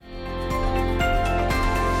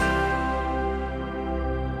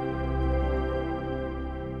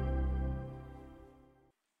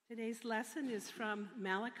Today's lesson is from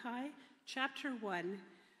Malachi chapter 1,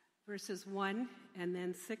 verses 1 and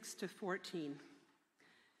then 6 to 14.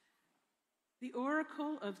 The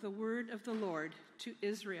oracle of the word of the Lord to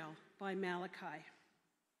Israel by Malachi.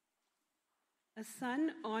 A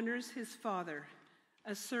son honors his father,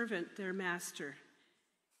 a servant their master.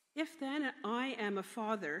 If then I am a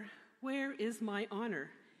father, where is my honor?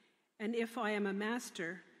 And if I am a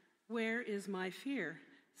master, where is my fear?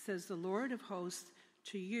 Says the Lord of hosts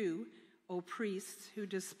to you, O priests who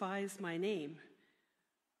despise my name.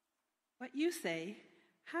 But you say,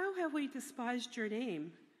 how have we despised your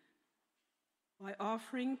name? By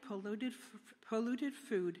offering polluted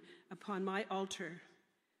food upon my altar.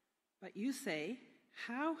 But you say,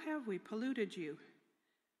 how have we polluted you?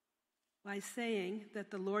 By saying that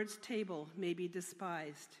the Lord's table may be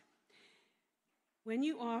despised. When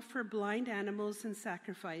you offer blind animals in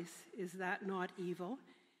sacrifice, is that not evil?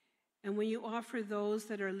 And when you offer those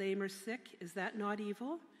that are lame or sick, is that not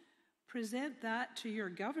evil? Present that to your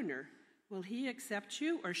governor. Will he accept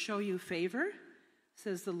you or show you favor?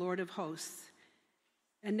 Says the Lord of hosts.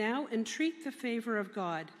 And now entreat the favor of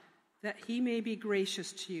God, that he may be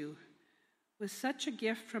gracious to you. With such a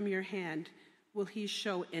gift from your hand, will he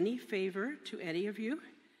show any favor to any of you?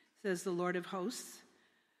 Says the Lord of hosts.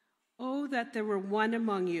 Oh, that there were one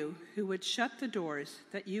among you who would shut the doors,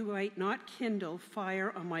 that you might not kindle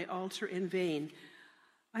fire on my altar in vain.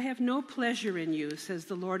 I have no pleasure in you, says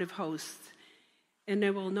the Lord of hosts, and I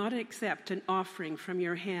will not accept an offering from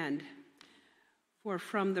your hand. For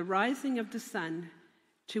from the rising of the sun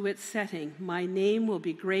to its setting, my name will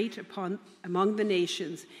be great among the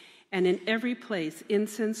nations, and in every place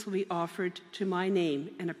incense will be offered to my name,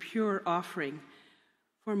 and a pure offering.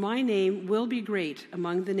 For my name will be great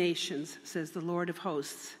among the nations, says the Lord of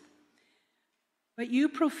hosts. But you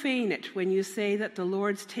profane it when you say that the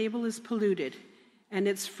Lord's table is polluted, and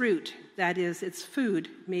its fruit, that is, its food,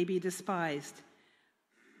 may be despised.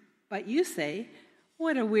 But you say,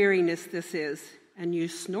 what a weariness this is, and you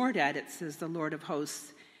snort at it, says the Lord of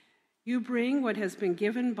hosts. You bring what has been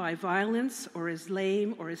given by violence, or is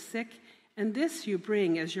lame, or is sick, and this you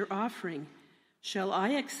bring as your offering. Shall I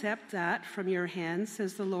accept that from your hand,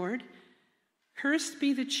 says the Lord? Cursed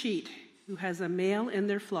be the cheat who has a male in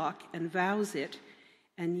their flock and vows it,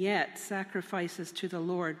 and yet sacrifices to the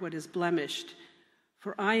Lord what is blemished.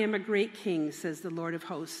 For I am a great king, says the Lord of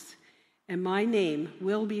hosts, and my name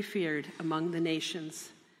will be feared among the nations.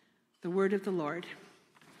 The word of the Lord.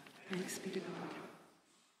 Thanks be to God.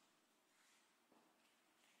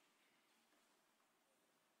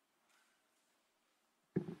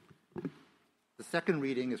 The second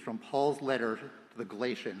reading is from Paul's letter to the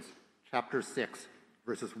Galatians, chapter 6,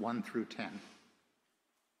 verses 1 through 10.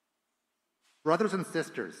 Brothers and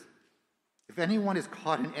sisters, if anyone is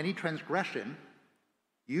caught in any transgression,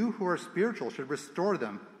 you who are spiritual should restore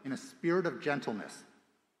them in a spirit of gentleness.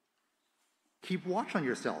 Keep watch on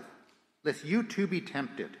yourself, lest you too be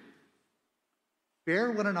tempted.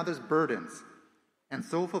 Bear one another's burdens, and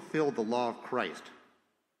so fulfill the law of Christ.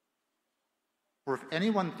 For if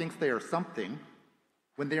anyone thinks they are something,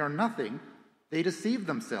 when they are nothing, they deceive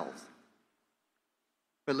themselves.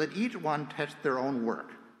 But let each one test their own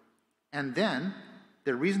work, and then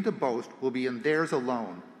their reason to boast will be in theirs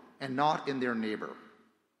alone, and not in their neighbor.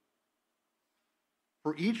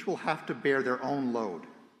 For each will have to bear their own load.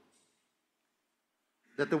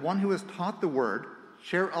 Let the one who has taught the word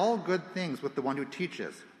share all good things with the one who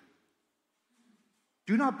teaches.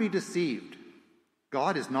 Do not be deceived.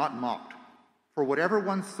 God is not mocked. For whatever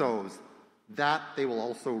one sows, that they will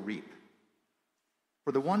also reap.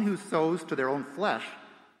 For the one who sows to their own flesh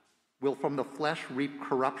will from the flesh reap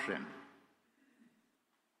corruption.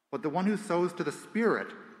 But the one who sows to the Spirit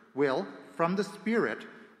will, from the Spirit,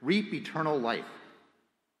 reap eternal life.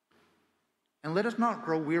 And let us not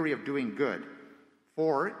grow weary of doing good,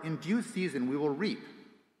 for in due season we will reap,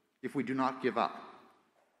 if we do not give up.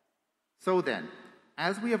 So then,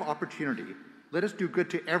 as we have opportunity, let us do good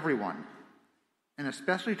to everyone, and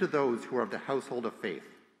especially to those who are of the household of faith.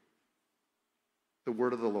 The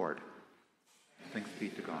word of the Lord. Thanks be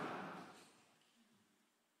to God.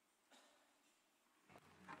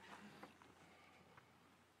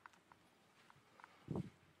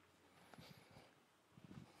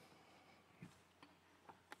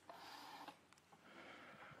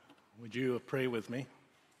 Would you pray with me?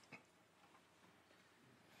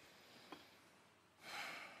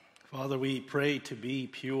 Father, we pray to be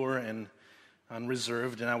pure and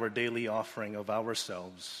unreserved in our daily offering of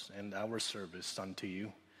ourselves and our service unto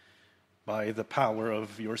you by the power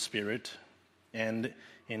of your Spirit and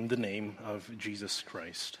in the name of Jesus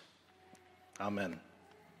Christ. Amen.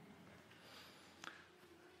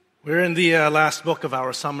 We're in the last book of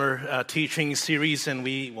our summer teaching series, and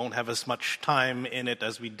we won't have as much time in it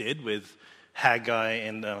as we did with Haggai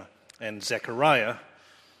and Zechariah.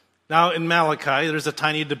 Now, in Malachi, there's a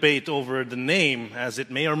tiny debate over the name, as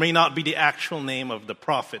it may or may not be the actual name of the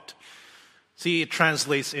prophet. See, it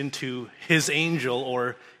translates into his angel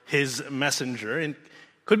or his messenger, and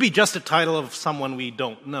could be just a title of someone we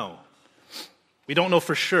don't know. We don't know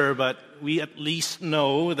for sure, but we at least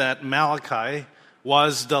know that Malachi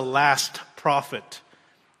was the last prophet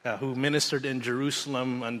who ministered in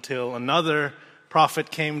Jerusalem until another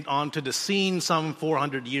prophet came onto the scene some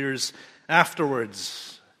 400 years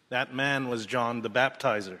afterwards. That man was John the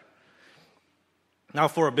Baptizer. Now,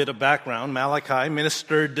 for a bit of background, Malachi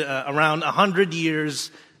ministered around 100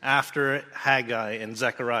 years after Haggai and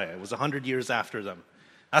Zechariah. It was 100 years after them.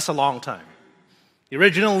 That's a long time. The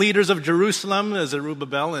original leaders of Jerusalem,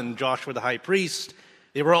 Zerubbabel and Joshua the high priest,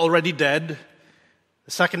 they were already dead.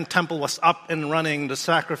 The second temple was up and running. The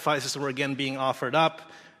sacrifices were again being offered up.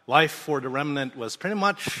 Life for the remnant was pretty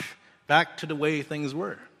much back to the way things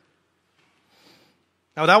were.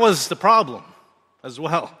 Now, that was the problem as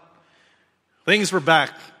well. Things were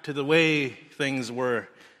back to the way things were,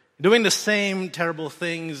 doing the same terrible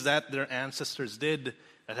things that their ancestors did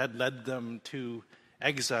that had led them to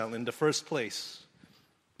exile in the first place.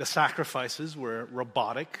 The sacrifices were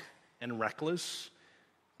robotic and reckless.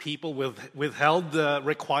 People withheld the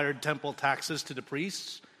required temple taxes to the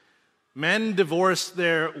priests. Men divorced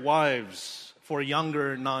their wives for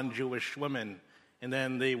younger non-Jewish women, and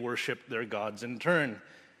then they worshiped their gods in turn.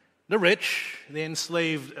 The rich, they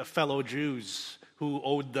enslaved fellow Jews who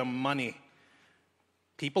owed them money.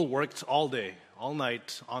 People worked all day, all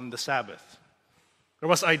night on the Sabbath. There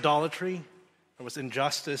was idolatry. There was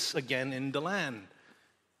injustice again in the land.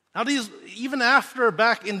 Now, even after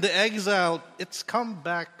back in the exile, it's come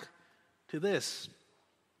back to this.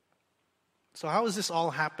 So how is this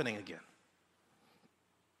all happening again?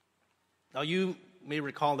 Now, you may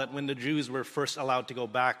recall that when the Jews were first allowed to go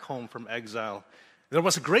back home from exile, there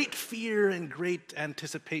was great fear and great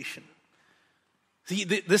anticipation. See,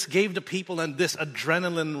 this gave the people this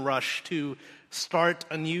adrenaline rush to start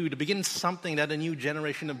anew, to begin something that a new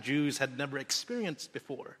generation of Jews had never experienced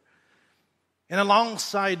before. And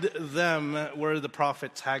alongside them were the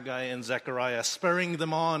prophets Haggai and Zechariah, spurring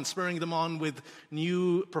them on with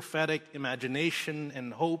new prophetic imagination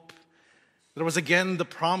and hope. There was again the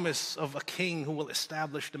promise of a king who will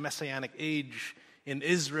establish the Messianic age in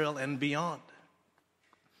Israel and beyond.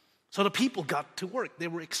 So the people got to work. They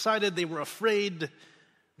were excited, they were afraid,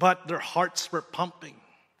 but their hearts were pumping.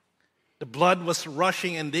 The blood was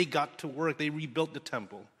rushing, and they got to work. They rebuilt the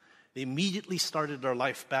temple. They immediately started their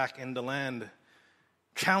life back in the land.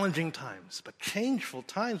 Challenging times, but changeful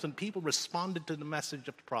times when people responded to the message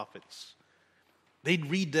of the prophets. They'd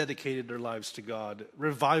rededicated their lives to God.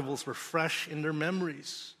 Revivals were fresh in their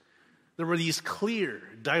memories. There were these clear,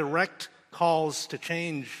 direct calls to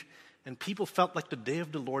change, and people felt like the day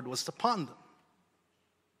of the Lord was upon them.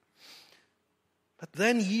 But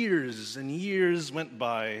then years and years went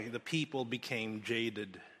by. The people became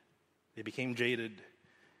jaded. They became jaded.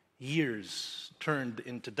 Years turned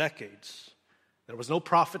into decades. There was no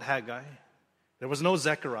prophet Haggai. There was no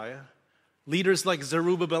Zechariah. Leaders like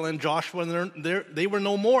Zerubbabel and Joshua, they were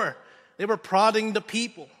no more. They were prodding the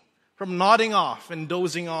people from nodding off and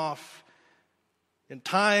dozing off. And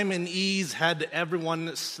time and ease had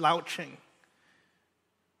everyone slouching.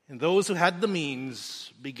 And those who had the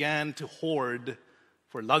means began to hoard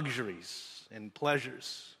for luxuries and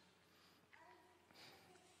pleasures.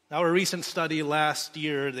 Now, a recent study last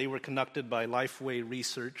year, they were conducted by Lifeway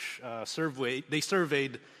Research. They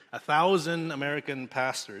surveyed 1,000 American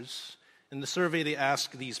pastors. In the survey, they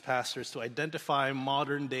asked these pastors to identify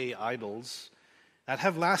modern-day idols that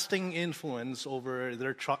have lasting influence over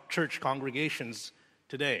their church congregations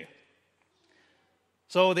today.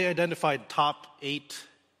 So they identified top eight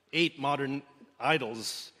modern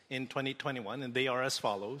idols in 2021, and they are as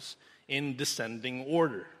follows, in descending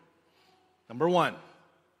order. Number 1.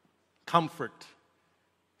 Comfort,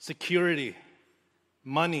 security,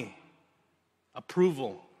 money,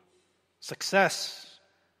 approval, success,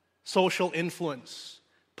 social influence,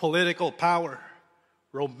 political power,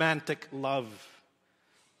 romantic love.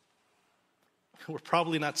 We're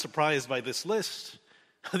probably not surprised by this list.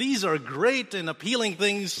 These are great and appealing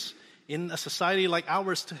things in a society like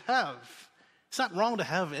ours to have. It's not wrong to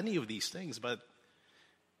have any of these things, but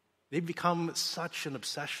they've become such an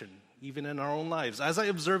obsession, even in our own lives. As I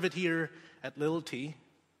observe it here at Little T,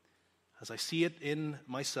 as I see it in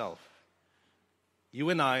myself, you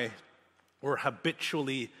and I were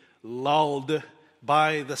habitually lulled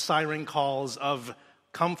by the siren calls of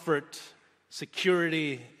comfort,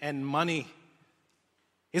 security, and money.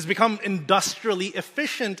 It's become industrially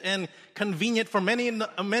efficient and convenient for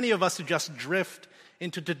many of us to just drift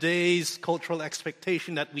into today's cultural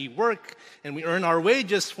expectation that we work and we earn our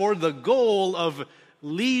wages for the goal of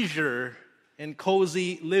leisure and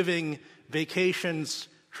cozy living, vacations,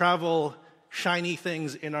 travel, shiny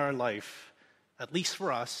things in our life, at least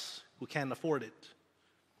for us who can't afford it.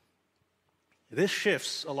 This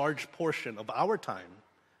shifts a large portion of our time,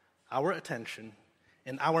 our attention,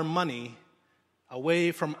 and our money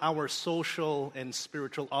away from our social and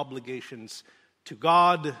spiritual obligations to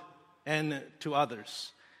God and to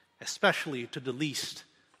others, especially to the least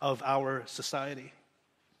of our society.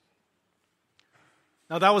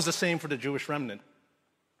 Now, that was the same for the Jewish remnant.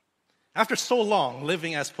 After so long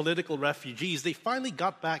living as political refugees, they finally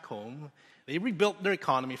got back home. They rebuilt their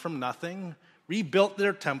economy from nothing, rebuilt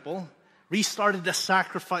their temple, restarted the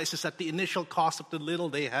sacrifices at the initial cost of the little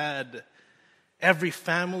they had. Every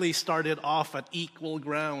family started off at equal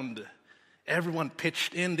ground. Everyone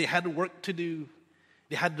pitched in. They had work to do.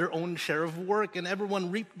 They had their own share of work, and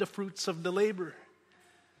everyone reaped the fruits of the labor.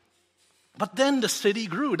 But then the city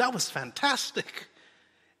grew. That was fantastic.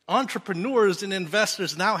 Entrepreneurs and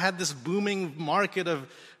investors now had this booming market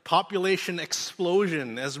of population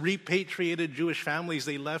explosion. As repatriated Jewish families,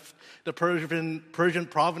 they left the Persian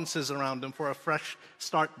provinces around them for a fresh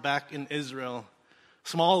start back in Israel.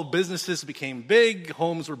 Small businesses became big,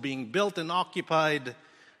 homes were being built and occupied.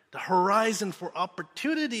 The horizon for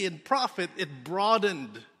opportunity and profit, it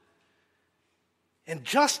broadened. And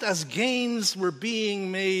just as gains were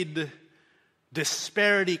being made,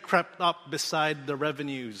 disparity crept up beside the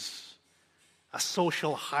revenues. A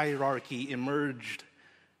social hierarchy emerged.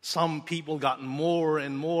 Some people got more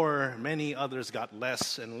and more, many others got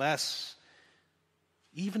less and less.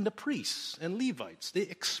 Even the priests and Levites, they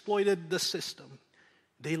exploited the system.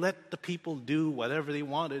 They let the people do whatever they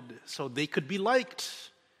wanted so they could be liked,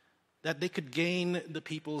 that they could gain the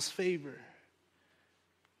people's favor.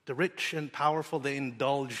 The rich and powerful, they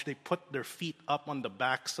indulged. They put their feet up on the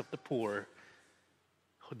backs of the poor.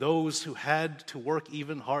 Those who had to work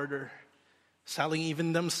even harder, selling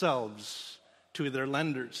even themselves to their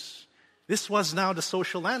lenders. This was now the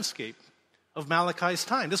social landscape of Malachi's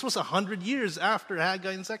time. This was 100 years after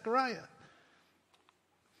Haggai and Zechariah.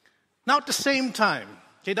 Now at the same time,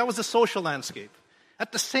 that was the social landscape.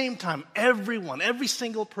 At the same time, every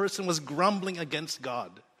single person was grumbling against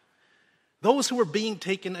God. Those who were being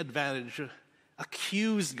taken advantage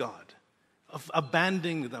accused God of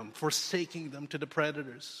abandoning them, forsaking them to the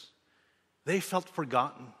predators. They felt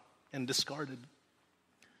forgotten and discarded.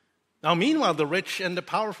 Now, meanwhile, the rich and the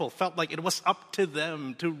powerful felt like it was up to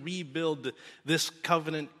them to rebuild this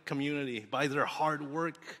covenant community by their hard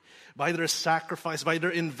work, by their sacrifice, by their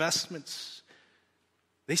investments.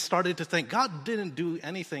 They started to think, God didn't do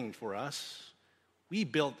anything for us. We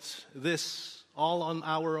built this all on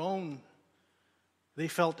our own. They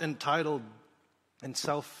felt entitled and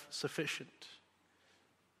self-sufficient.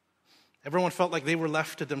 Everyone felt like they were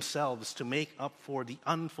left to themselves to make up for the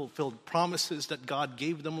unfulfilled promises that God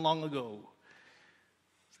gave them long ago.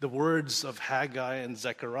 The words of Haggai and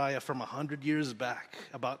Zechariah from 100 years back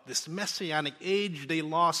about this messianic age, they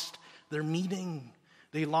lost their meaning.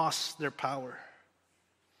 They lost their power.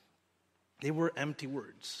 They were empty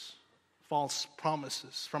words, false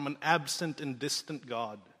promises from an absent and distant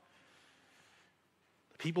God.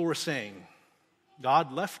 People were saying,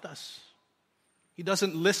 God left us. He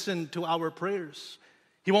doesn't listen to our prayers.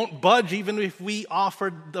 He won't budge even if we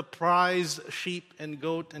offered the prize sheep and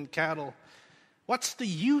goat and cattle. What's the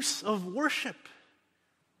use of worship?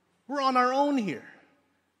 We're on our own here.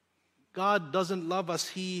 God doesn't love us.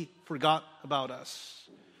 He forgot about us.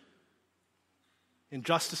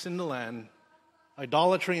 Injustice in the land,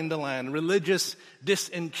 idolatry in the land, religious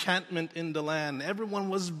disenchantment in the land. Everyone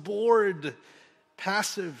was bored,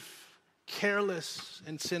 passive, careless,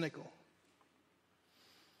 and cynical.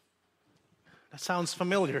 That sounds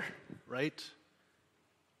familiar, right?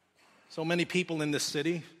 So many people in this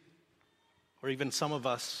city, or even some of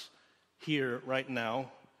us here right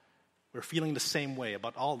now, we're feeling the same way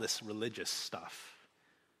about all this religious stuff.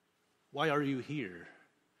 Why are you here?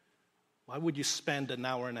 Why would you spend an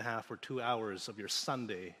hour and a half or 2 hours of your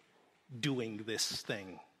Sunday doing this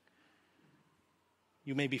thing?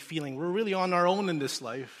 You may be feeling, we're really on our own in this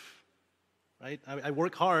life, right? I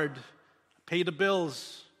work hard, pay the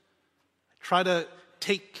bills, try to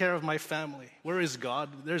take care of my family. Where is God?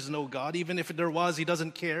 There's no God. Even if there was, He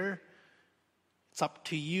doesn't care. It's up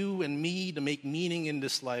to you and me to make meaning in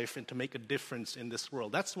this life and to make a difference in this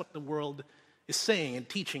world. That's what the world is saying and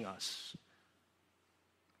teaching us.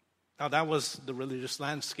 Now, that was the religious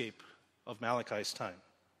landscape of Malachi's time.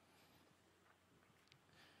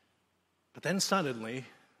 But then suddenly,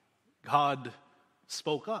 God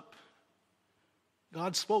spoke up.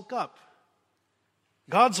 God spoke up.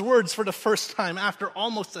 God's words, for the first time after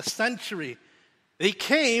almost a century, they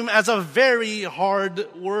came as a very hard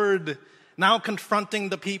word, now confronting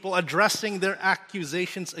the people, addressing their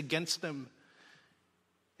accusations against them.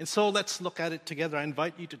 And so let's look at it together. I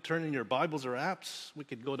invite you to turn in your Bibles or apps. We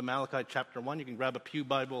could go to Malachi chapter 1. You can grab a pew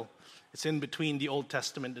Bible. It's in between the Old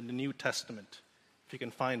Testament and the New Testament, if you can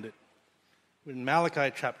find it. We're in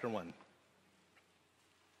Malachi chapter 1.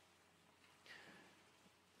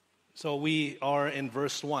 So we are in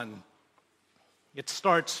verse 1. It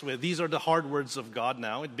starts with, these are the hard words of God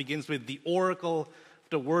now. It begins with the oracle,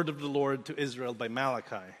 the word of the Lord to Israel by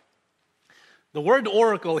Malachi. The word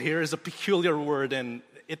oracle here is a peculiar word, and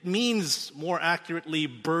it means more accurately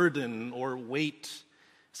burden or weight.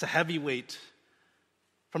 It's a heavy weight.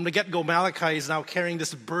 From the get-go, Malachi is now carrying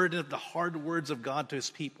this burden of the hard words of God to his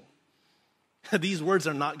people. These words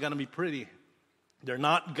are not going to be pretty. They're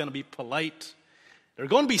not going to be polite. They're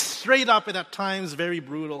going to be straight up and at times very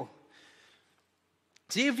brutal.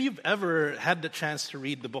 See, if you've ever had the chance to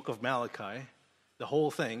read the book of Malachi, the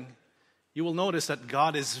whole thing, you will notice that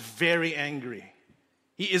God is very angry.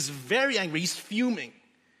 He is very angry. He's fuming.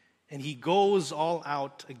 And he goes all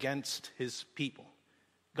out against his people.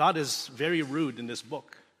 God is very rude in this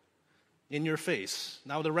book, in your face.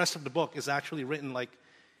 Now, the rest of the book is actually written like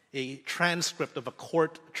a transcript of a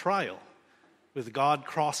court trial, with God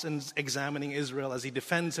cross-examining Israel as he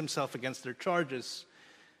defends himself against their charges.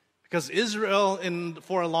 Because Israel,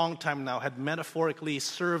 for a long time now, had metaphorically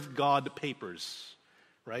served God papers,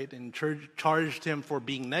 right? And charged him for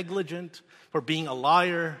being negligent, for being a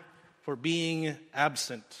liar, for being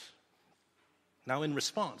absent. Now, in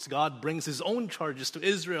response, God brings his own charges to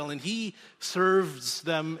Israel, and he serves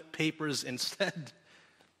them papers instead.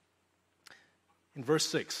 In verse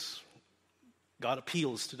 6, God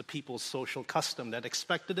appeals to the people's social custom that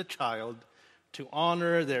expected a child to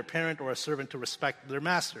honor their parent or a servant to respect their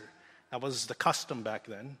master. That was the custom back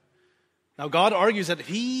then. Now, God argues that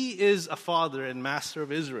he is a father and master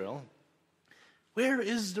of Israel. Where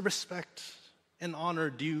is the respect and honor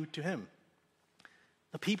due to him?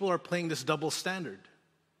 The people are playing this double standard.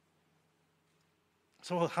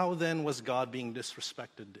 So how then was God being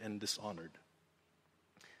disrespected and dishonored?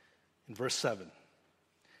 In verse 7,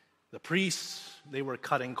 the priests, they were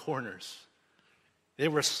cutting corners. They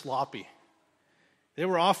were sloppy. They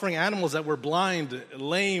were offering animals that were blind,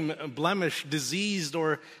 lame, blemished, diseased,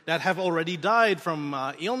 or that have already died from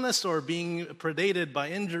illness or being predated by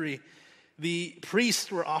injury. The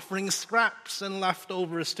priests were offering scraps and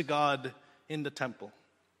leftovers to God in the temple.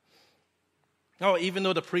 Now, even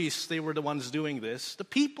though the priests, they were the ones doing this, the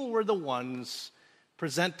people were the ones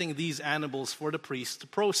presenting these animals for the priests to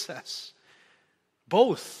process.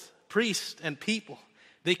 Both priest and people,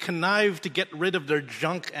 they connived to get rid of their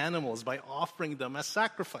junk animals by offering them as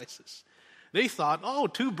sacrifices. They thought,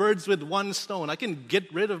 2 birds with 1 stone. I can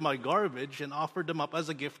get rid of my garbage and offer them up as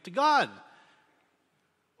a gift to God.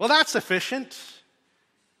 Well, that's efficient.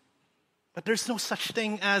 But there's no such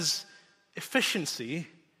thing as efficiency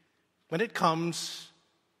when it comes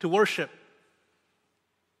to worship.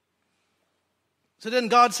 So then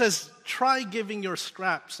God says, try giving your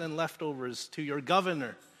scraps and leftovers to your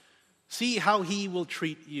governor. See how he will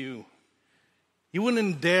treat you. You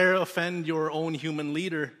wouldn't dare offend your own human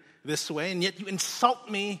leader this way, and yet you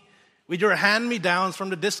insult me with your hand-me-downs from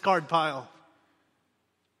the discard pile.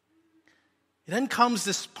 Then comes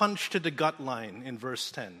this punch to the gut line in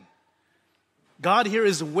verse 10. God here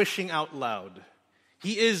is wishing out loud.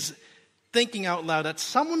 He is thinking out loud that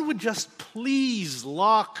someone would just please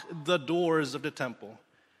lock the doors of the temple,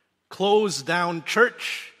 close down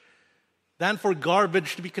church, than for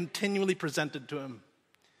garbage to be continually presented to him.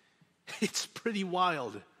 It's pretty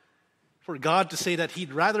wild for God to say that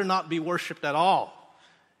he'd rather not be worshipped at all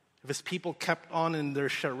if his people kept on in their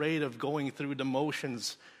charade of going through the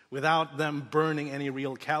motions without them burning any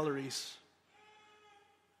real calories.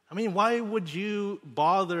 I mean, why would you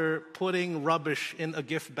bother putting rubbish in a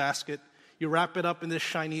gift basket? You wrap it up in this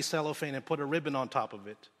shiny cellophane and put a ribbon on top of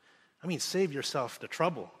it. I mean, save yourself the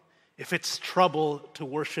trouble. If it's trouble to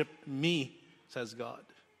worship me, says God.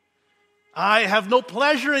 I have no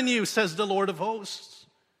pleasure in you, says the Lord of hosts.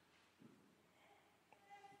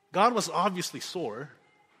 God was obviously sore,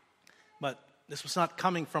 but this was not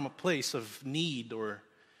coming from a place of need or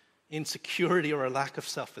insecurity or a lack of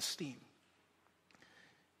self-esteem.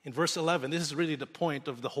 In verse 11, this is really the point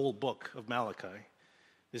of the whole book of Malachi.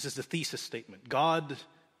 This is the thesis statement. God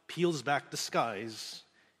peels back the skies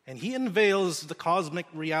And he unveils the cosmic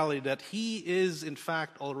reality that he is, in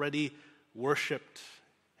fact, already worshipped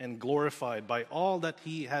and glorified by all that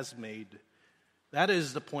he has made. That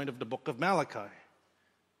is the point of the book of Malachi.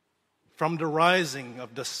 From the rising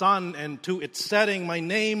of the sun and to its setting, my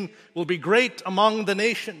name will be great among the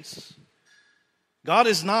nations. God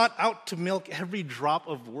is not out to milk every drop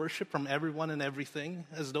of worship from everyone and everything,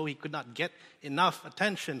 as though he could not get enough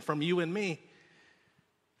attention from you and me.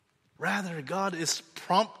 Rather, God is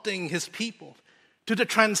prompting his people to the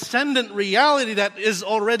transcendent reality that is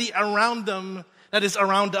already around them, that is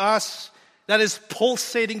around us, that is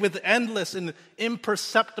pulsating with endless and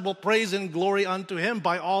imperceptible praise and glory unto him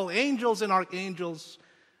by all angels and archangels,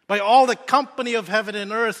 by all the company of heaven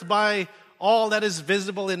and earth, by all that is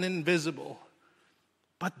visible and invisible.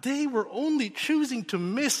 But they were only choosing to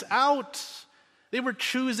miss out. They were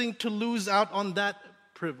choosing to lose out on that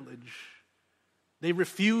privilege. They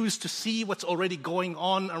refused to see what's already going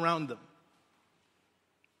on around them.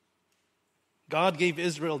 God gave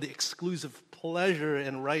Israel the exclusive pleasure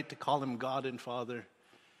and right to call him God and Father,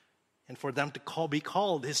 and for them to be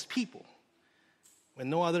called his people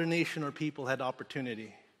when no other nation or people had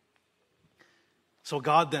opportunity. So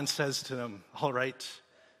God then says to them, all right,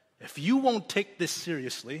 if you won't take this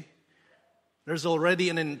seriously, there's already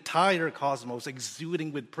an entire cosmos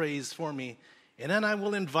exuding with praise for me, and then I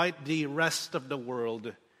will invite the rest of the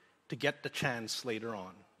world to get the chance later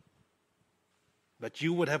on. But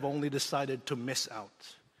you would have only decided to miss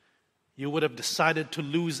out. You would have decided to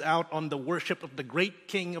lose out on the worship of the great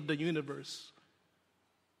King of the universe.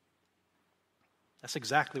 That's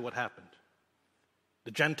exactly what happened.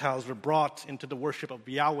 The Gentiles were brought into the worship of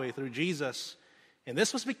Yahweh through Jesus. And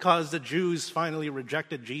this was because the Jews finally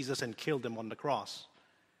rejected Jesus and killed him on the cross.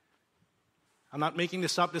 I'm not making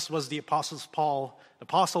this up. This was the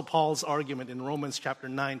Apostle Paul's argument in Romans chapter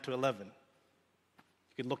 9 to 11.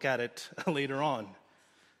 You can look at it later on.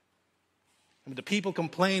 And the people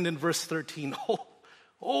complained in verse 13, oh,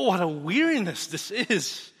 what a weariness this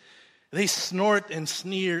is. They snort and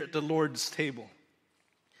sneer at the Lord's table.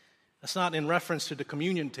 That's not in reference to the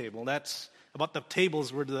communion table. That's about the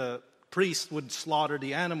tables where the priest would slaughter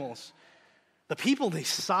the animals. The people, they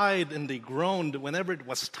sighed and they groaned whenever it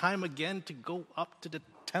was time again to go up to the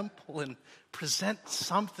temple and present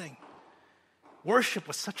something. Worship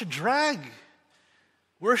was such a drag.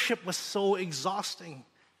 Worship was so exhausting.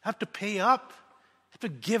 I have to pay up. I have to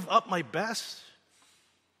give up my best.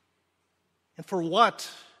 And for what?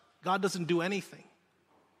 God doesn't do anything.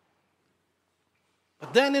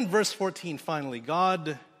 But then in verse 14, finally,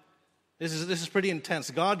 this is pretty intense.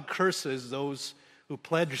 God curses those who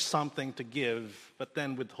pledge something to give, but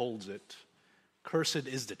then withholds it. Cursed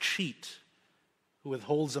is the cheat who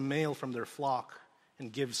withholds a male from their flock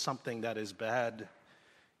and gives something that is bad.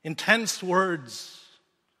 Intense words.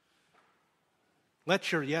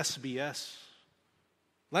 Let your yes be yes.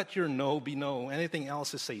 Let your no be no. Anything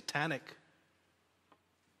else is satanic.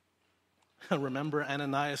 Remember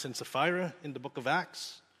Ananias and Sapphira in the book of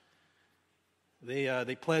Acts?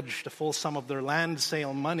 They pledged the full sum of their land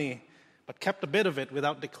sale money, but kept a bit of it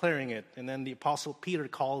without declaring it. And then the Apostle Peter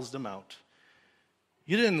calls them out.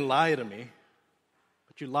 You didn't lie to me,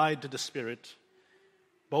 but you lied to the Spirit.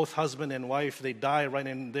 Both husband and wife, they die right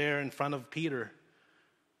in there in front of Peter.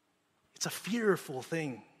 It's a fearful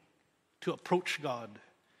thing to approach God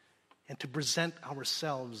and to present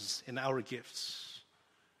ourselves in our gifts.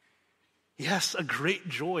 Yes, a great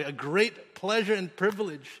joy, a great pleasure and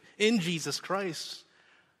privilege in Jesus Christ.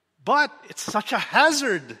 But it's such a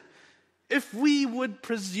hazard if we would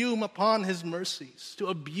presume upon his mercies, to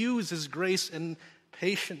abuse his grace and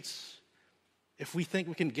patience, if we think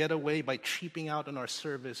we can get away by cheaping out on our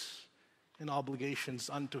service and obligations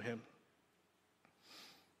unto him.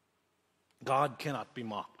 God cannot be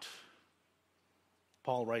mocked.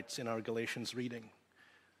 Paul writes in our Galatians reading,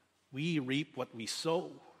 we reap what we sow.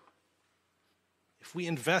 If we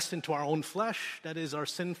invest into our own flesh, that is our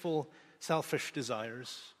sinful, selfish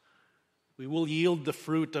desires, we will yield the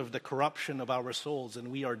fruit of the corruption of our souls, and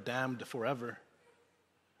we are damned forever.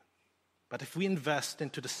 But if we invest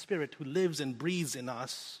into the Spirit who lives and breathes in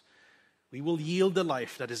us, we will yield a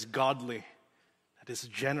life that is godly, that is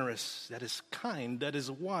generous, that is kind, that is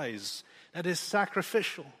wise, that is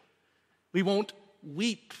sacrificial. We won't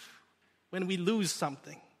weep when we lose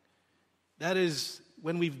something. That is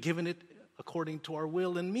when we've given it according to our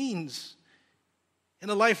will and means. In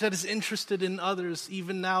a life that is interested in others,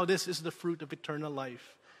 even now, this is the fruit of eternal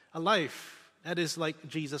life. A life that is like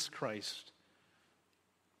Jesus Christ.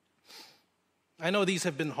 I know these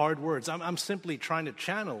have been hard words. I'm simply trying to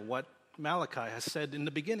channel what Malachi has said in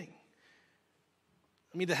the beginning.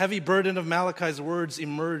 I mean, the heavy burden of Malachi's words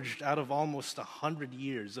emerged out of almost 100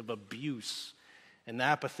 years of abuse and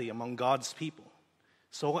apathy among God's people,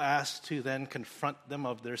 so as to then confront them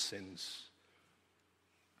of their sins.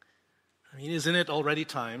 I mean, isn't it already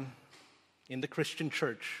time in the Christian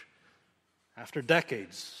church, after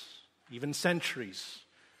decades, even centuries,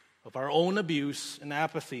 of our own abuse and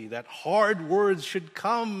apathy, that hard words should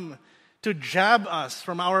come to jab us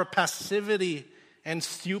from our passivity and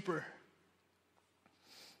stupor?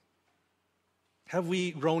 Have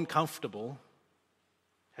we grown comfortable?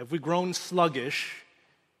 Have we grown sluggish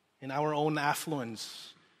in our own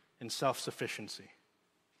affluence and self-sufficiency?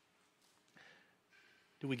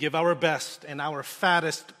 Do we give our best and our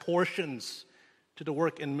fattest portions to the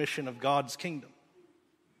work and mission of God's kingdom?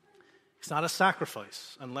 It's not a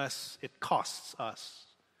sacrifice unless it costs us.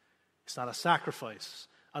 It's not a sacrifice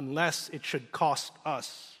unless it should cost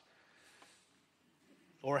us.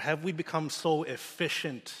 Or have we become so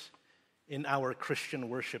efficient in our Christian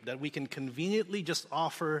worship that we can conveniently just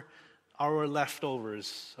offer our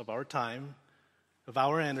leftovers of our time, of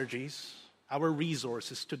our energies, our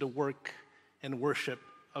resources to the work and worship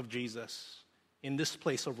of Jesus in this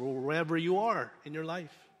place or wherever you are in your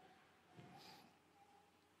life?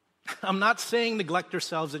 I'm not saying neglect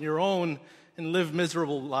yourselves in your own and live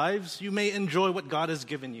miserable lives. You may enjoy what God has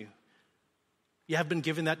given you. You have been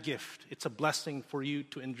given that gift. It's a blessing for you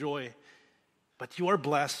to enjoy. But you are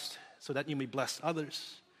blessed so that you may bless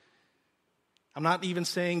others. I'm not even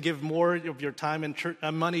saying give more of your time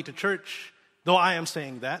and money to church, though I am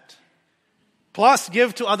saying that. Plus,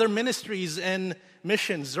 give to other ministries and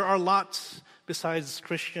missions. There are lots besides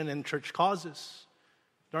Christian and church causes.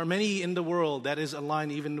 There are many in the world that is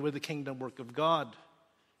aligned even with the kingdom work of God.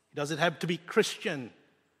 It doesn't have to be Christian.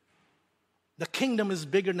 The kingdom is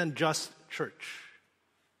bigger than just church.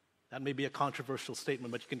 That may be a controversial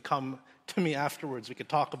statement, but you can come to me afterwards. We can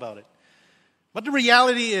talk about it. But the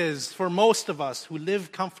reality is, for most of us who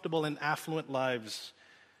live comfortable and affluent lives,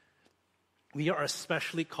 we are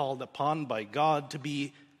especially called upon by God to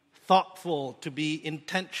be thoughtful, to be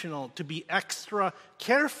intentional, to be extra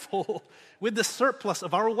careful with the surplus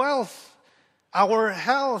of our wealth, our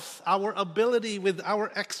health, our ability, with our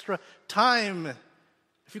extra time.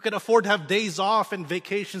 If you can afford to have days off and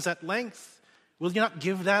vacations at length, will you not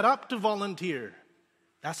give that up to volunteer?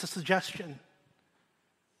 That's a suggestion.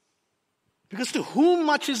 Because to whom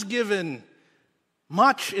much is given,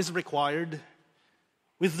 much is required.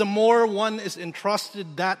 With the more one is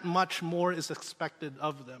entrusted, that much more is expected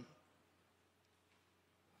of them.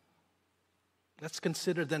 Let's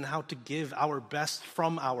consider then how to give our best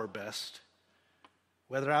from our best,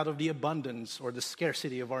 whether out of the abundance or the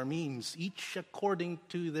scarcity of our means, each according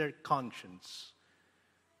to their conscience.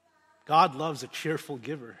 God loves a cheerful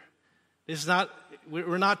giver.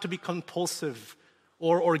 We're not to be compulsive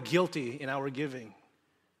or guilty in our giving.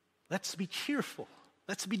 Let's be cheerful.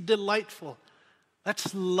 Let's be delightful.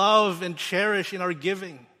 Let's love and cherish in our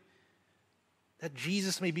giving, that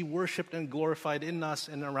Jesus may be worshiped and glorified in us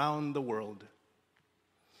and around the world.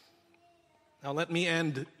 Now let me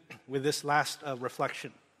end with this last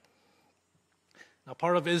reflection. Now,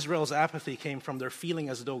 part of Israel's apathy came from their feeling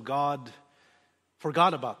as though God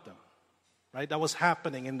forgot about them, right? That was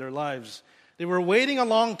happening in their lives. They were waiting a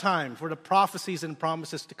long time for the prophecies and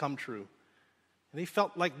promises to come true. And they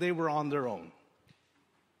felt like they were on their own.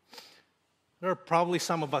 There are probably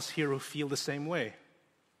some of us here who feel the same way,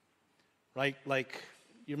 right? Like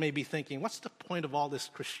you may be thinking, what's the point of all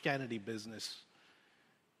this Christianity business?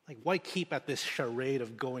 Like, why keep at this charade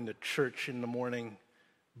of going to church in the morning,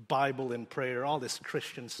 Bible and prayer, all this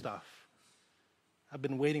Christian stuff? I've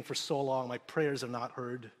been waiting for so long. My prayers are not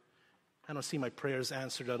heard. I don't see my prayers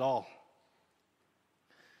answered at all.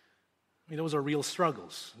 I mean, those are real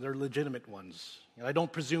struggles. They're legitimate ones. And I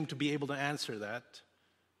don't presume to be able to answer that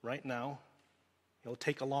right now. It'll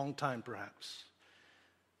take a long time, perhaps.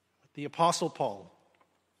 But the Apostle Paul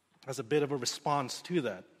has a bit of a response to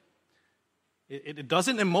that. It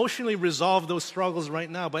doesn't emotionally resolve those struggles right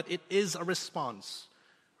now, but it is a response,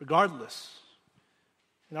 regardless.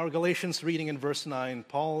 In our Galatians reading in verse 9,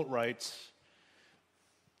 Paul writes,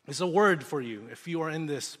 "This is a word for you if you are in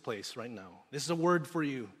this place right now. This is a word for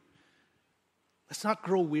you. Let's not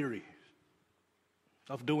grow weary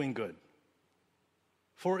of doing good.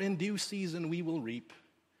 For in due season we will reap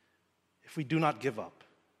if we do not give up.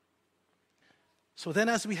 So then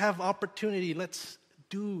as we have opportunity, let's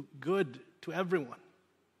do good to everyone."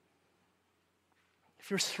 If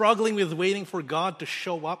you're struggling with waiting for God to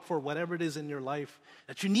show up for whatever it is in your life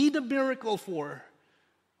that you need a miracle for,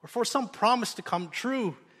 or for some promise to come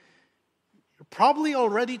true, You're probably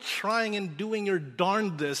already trying and doing your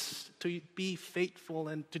darndest to be faithful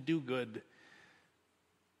and to do good.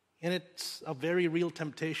 And it's a very real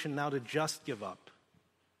temptation now to just give up,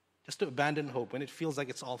 just to abandon hope when it feels like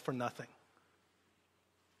it's all for nothing.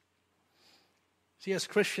 See, as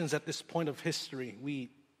Christians at this point of history,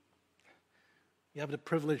 we have the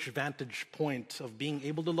privileged vantage point of being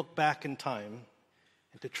able to look back in time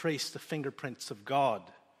and to trace the fingerprints of God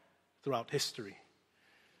throughout history.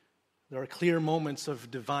 There are clear moments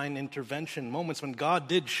of divine intervention, moments when God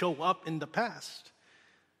did show up in the past.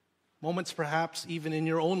 Moments perhaps even in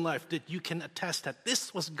your own life that you can attest that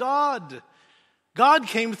this was God. God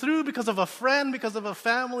came through because of a friend, because of a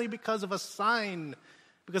family, because of a sign,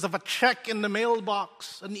 because of a check in the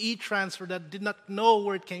mailbox, an e-transfer that did not know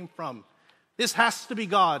where it came from. This has to be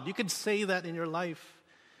God. You could say that in your life.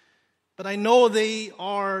 But I know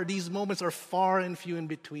these moments are far and few in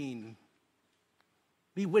between.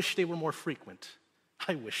 We wish they were more frequent.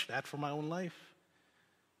 I wish that for my own life.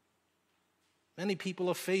 Many people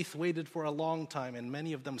of faith waited for a long time, and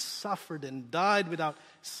many of them suffered and died without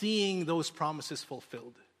seeing those promises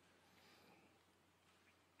fulfilled.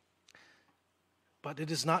 But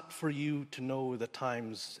it is not for you to know the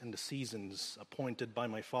times and the seasons appointed by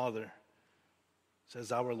my Father,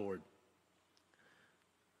 says our Lord.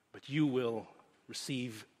 But you will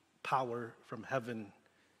receive power from heaven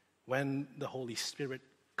when the Holy Spirit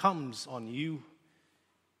comes on you,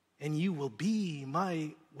 and you will be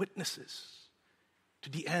my witnesses to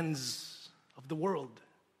the ends of the world.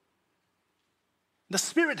 The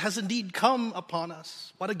Spirit has indeed come upon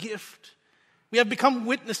us. What a gift. We have become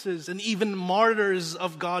witnesses and even martyrs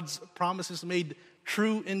of God's promises made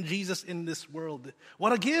true in Jesus in this world.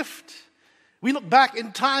 What a gift. We look back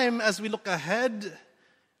in time as we look ahead.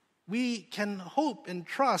 We can hope and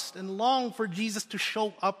trust and long for Jesus to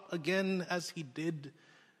show up again as he did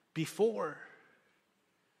before.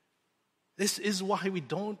 This is why we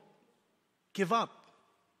don't give up,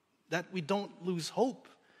 that we don't lose hope,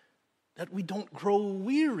 that we don't grow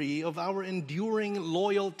weary of our enduring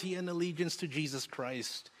loyalty and allegiance to Jesus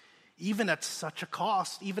Christ, even at such a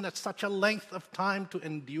cost, even at such a length of time to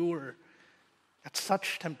endure, at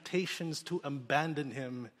such temptations to abandon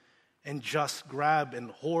him and just grab and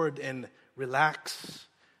hoard and relax.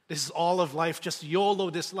 This is all of life, just YOLO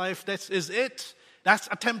this life, this is it. That's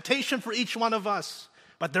a temptation for each one of us.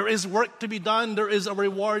 But there is work to be done, there is a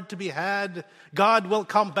reward to be had. God will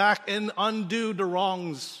come back and undo the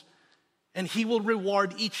wrongs, and he will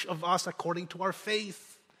reward each of us according to our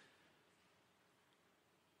faith.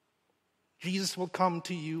 Jesus will come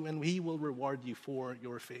to you and he will reward you for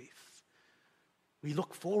your faith. We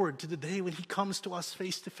look forward to the day when he comes to us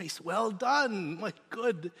face to face. Well done, my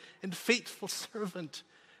good and faithful servant.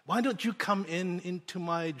 Why don't you come into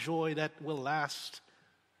my joy that will last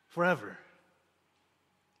forever?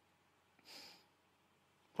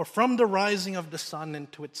 For from the rising of the sun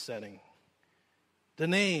into its setting, the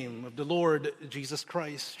name of the Lord Jesus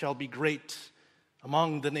Christ shall be great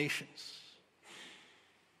among the nations.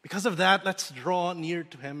 Because of that, let's draw near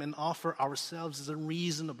to him and offer ourselves as a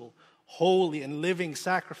reasonable, holy, and living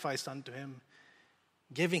sacrifice unto him,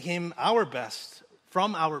 giving him our best,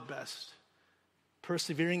 from our best,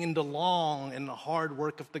 persevering in the long and hard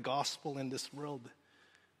work of the gospel in this world,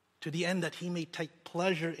 to the end that he may take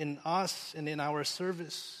pleasure in us and in our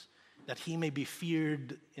service, that he may be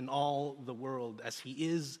feared in all the world as he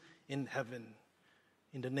is in heaven.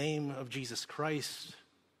 In the name of Jesus Christ,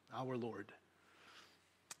 our Lord.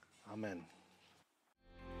 Amen.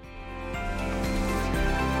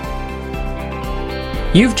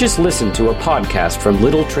 You've just listened to a podcast from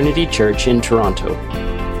Little Trinity Church in Toronto.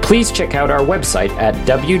 Please check out our website at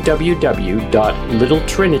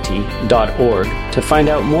www.littletrinity.org to find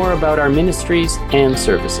out more about our ministries and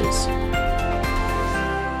services.